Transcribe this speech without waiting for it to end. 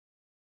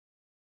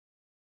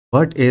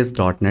What is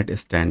 .NET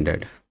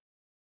Standard?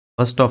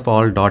 First of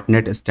all,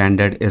 .NET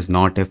Standard is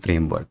not a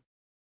framework.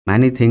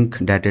 Many think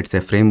that it's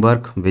a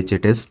framework, which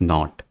it is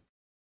not.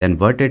 Then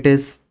what it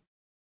is?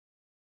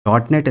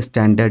 .NET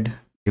Standard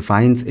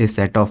defines a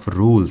set of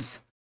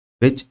rules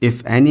which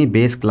if any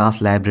base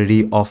class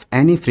library of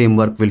any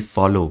framework will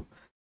follow,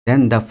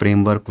 then the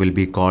framework will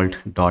be called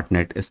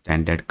 .NET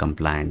Standard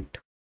compliant.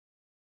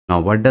 Now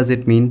what does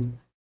it mean?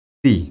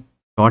 See,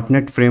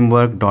 .NET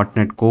Framework,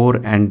 .NET Core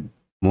and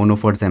Mono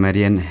for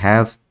Xamarin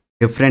have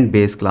different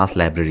base class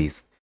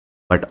libraries.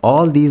 But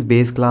all these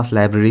base class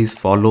libraries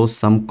follow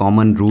some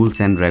common rules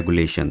and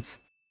regulations.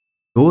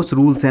 Those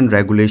rules and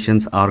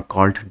regulations are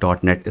called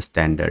 .NET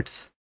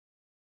standards.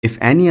 If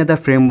any other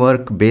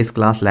framework base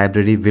class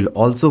library will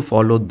also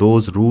follow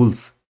those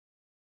rules,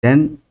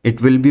 then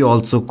it will be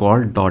also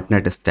called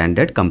 .NET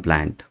standard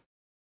compliant.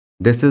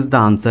 This is the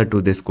answer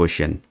to this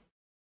question.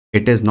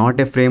 It is not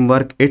a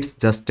framework, it's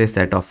just a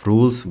set of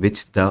rules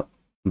which the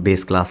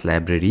base class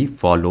library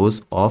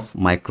follows of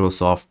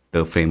Microsoft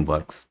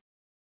frameworks.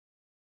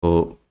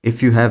 So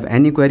if you have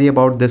any query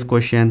about this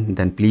question,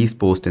 then please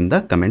post in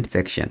the comment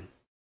section.